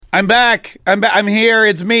I'm back. I'm here.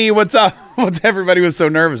 It's me. What's up? Everybody was so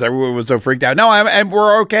nervous. Everyone was so freaked out. No,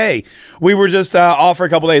 we're okay. We were just off for a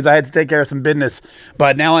couple days. I had to take care of some business,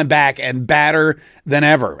 but now I'm back and badder than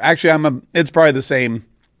ever. Actually, it's probably the same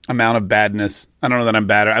amount of badness. I don't know that I'm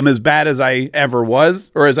badder. I'm as bad as I ever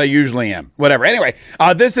was, or as I usually am. Whatever. Anyway,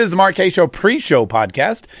 this is the Mark Kaye Show pre-show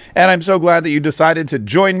podcast, and I'm so glad that you decided to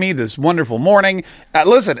join me this wonderful morning.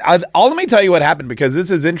 Listen, let me tell you what happened, because this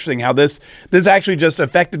is interesting how this actually just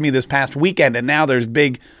affected me this past weekend, and now there's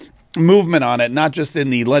big movement on it, not just in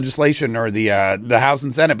the legislation or the House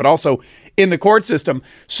and Senate, but also in the court system.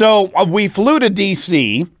 So we flew to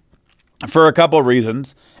D.C. for a couple of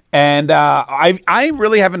reasons. And I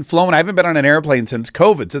really haven't flown. I haven't been on an airplane since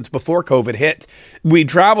before COVID hit. We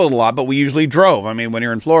traveled a lot, but we usually drove. I mean, when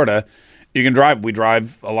you're in Florida, you can drive. We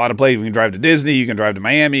drive a lot of places. We can drive to Disney. You can drive to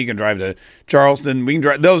Miami. You can drive to Charleston. We can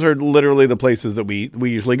drive. Those are literally the places that we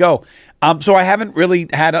usually go. So I haven't really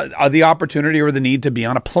had the opportunity or the need to be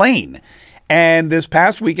on a plane. And this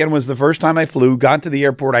past weekend was the first time I flew, got to the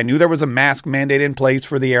airport. I knew there was a mask mandate in place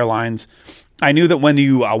for the airlines. I knew that when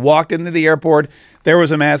you walked into the airport, there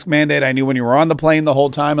was a mask mandate. I knew when you were on the plane the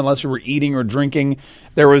whole time, unless you were eating or drinking,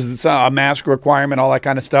 there was a mask requirement, all that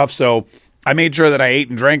kind of stuff. So I made sure that I ate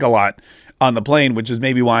and drank a lot on the plane, which is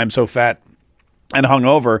maybe why I'm so fat and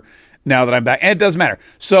hungover now that I'm back. And it doesn't matter.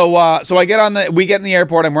 So we get in the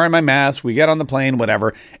airport, I'm wearing my mask, we get on the plane,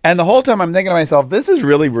 whatever. And the whole time I'm thinking to myself, this is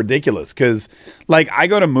really ridiculous, because like I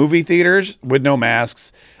go to movie theaters with no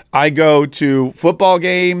masks. I go to football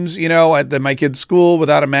games, at my kid's school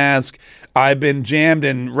without a mask. I've been jammed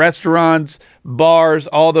in restaurants, bars,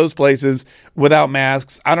 all those places without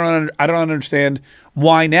masks. I don't understand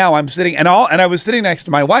why now I'm sitting and I was sitting next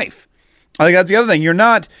to my wife. I think that's the other thing. You're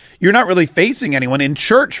not really facing anyone. In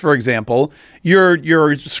church, for example,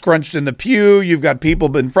 you're scrunched in the pew. You've got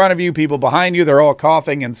people in front of you, people behind you. They're all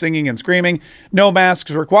coughing and singing and screaming. No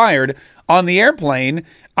masks required. On the airplane,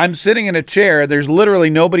 I'm sitting in a chair. There's literally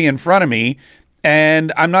nobody in front of me,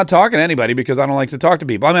 and I'm not talking to anybody because I don't like to talk to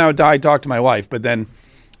people. I mean, I talk to my wife, but then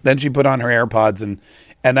she put on her AirPods,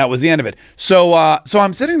 and that was the end of it. So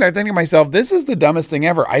I'm sitting there thinking to myself, this is the dumbest thing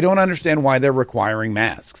ever. I don't understand why they're requiring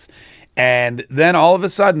masks. And then all of a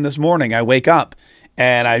sudden this morning, I wake up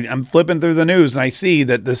and I'm flipping through the news, and I see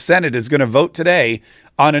that the Senate is going to vote today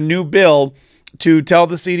on a new bill to tell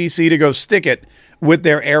the CDC to go stick it with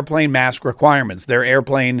their airplane mask requirements, their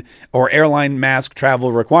airplane or airline mask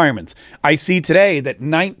travel requirements. I see today that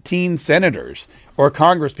 19 senators or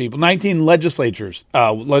congresspeople, 19 legislators,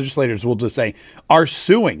 we'll just say, are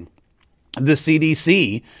suing the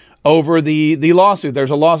CDC over the lawsuit.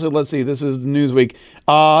 There's a lawsuit. Let's see. This is Newsweek.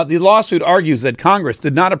 The lawsuit argues that Congress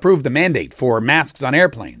did not approve the mandate for masks on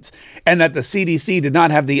airplanes and that the CDC did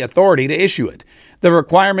not have the authority to issue it. The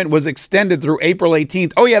requirement was extended through April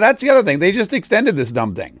 18th. Oh, yeah, that's the other thing. They just extended this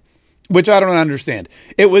dumb thing, which I don't understand.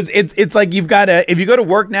 It's like you've got to, if you go to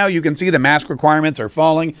work now, you can see the mask requirements are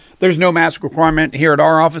falling. There's no mask requirement here at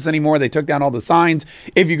our office anymore. They took down all the signs.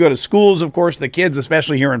 If you go to schools, of course, the kids,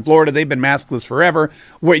 especially here in Florida, they've been maskless forever.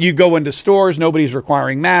 Where you go into stores, nobody's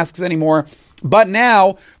requiring masks anymore. But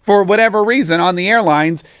now, for whatever reason, on the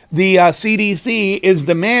airlines, the CDC is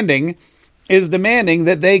demanding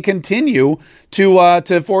that they continue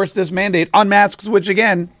to force this mandate on masks, which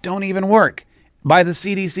again don't even work by the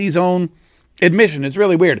CDC's own admission. It's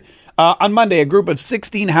really weird. On Monday, a group of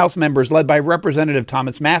 16 House members led by Representative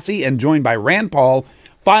Thomas Massie and joined by Rand Paul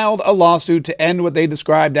filed a lawsuit to end what they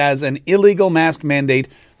described as an illegal mask mandate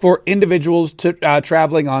for individuals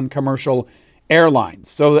traveling on commercial airlines.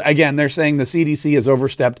 So again, they're saying the CDC has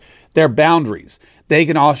overstepped their boundaries. They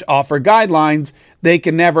can offer guidelines. They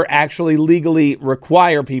can never actually legally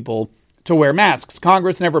require people to wear masks.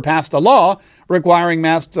 Congress never passed a law requiring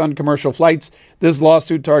masks on commercial flights. This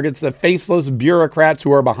lawsuit targets the faceless bureaucrats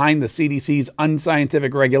who are behind the CDC's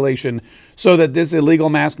unscientific regulation so that this illegal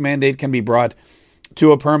mask mandate can be brought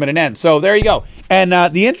to a permanent end. So there you go. And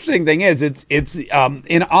the interesting thing is it's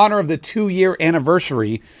in honor of the 2-year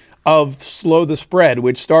anniversary of Slow the Spread,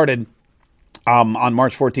 which started on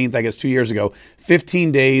March 14th, I guess 2 years ago,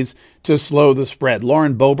 15 days to slow the spread.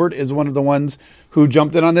 Lauren Boebert is one of the ones who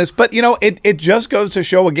jumped in on this. But, it just goes to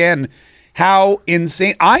show again how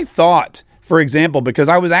insane. I thought, for example, because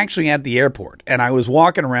I was actually at the airport and I was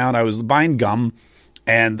walking around, I was buying gum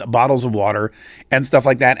and bottles of water and stuff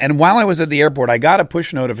like that. And while I was at the airport, I got a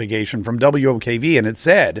push notification from WOKV, and it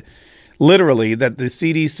said literally that the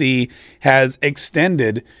CDC has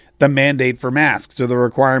extended the mandate for masks, or the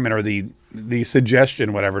requirement, or the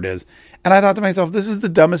suggestion, whatever it is. And I thought to myself, this is the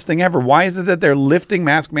dumbest thing ever. Why is it that they're lifting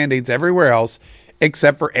mask mandates everywhere else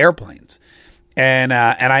except for airplanes?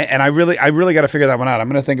 I really got to figure that one out. I'm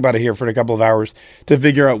going to think about it here for a couple of hours to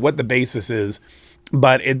figure out what the basis is,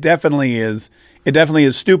 but it definitely is. It definitely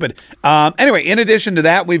is stupid. Anyway, in addition to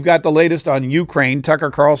that, we've got the latest on Ukraine. Tucker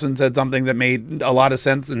Carlson said something that made a lot of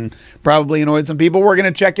sense and probably annoyed some people. We're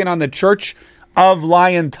going to check in on the Church of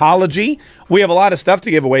Liontology. We have a lot of stuff to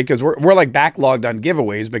give away because we're like backlogged on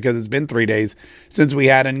giveaways because it's been 3 days since we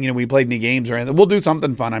had, and we played any games or anything. We'll do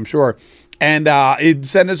something fun, I'm sure. And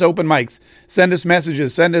send us open mics, send us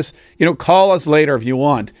messages, send us, call us later if you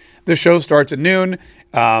want. The show starts at noon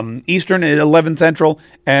Eastern at 11 Central,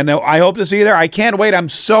 and I hope to see you there. I can't wait. I'm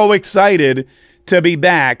so excited to be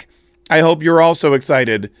back. I hope you're also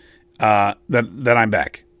excited that I'm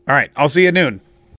back. All right, I'll see you at noon.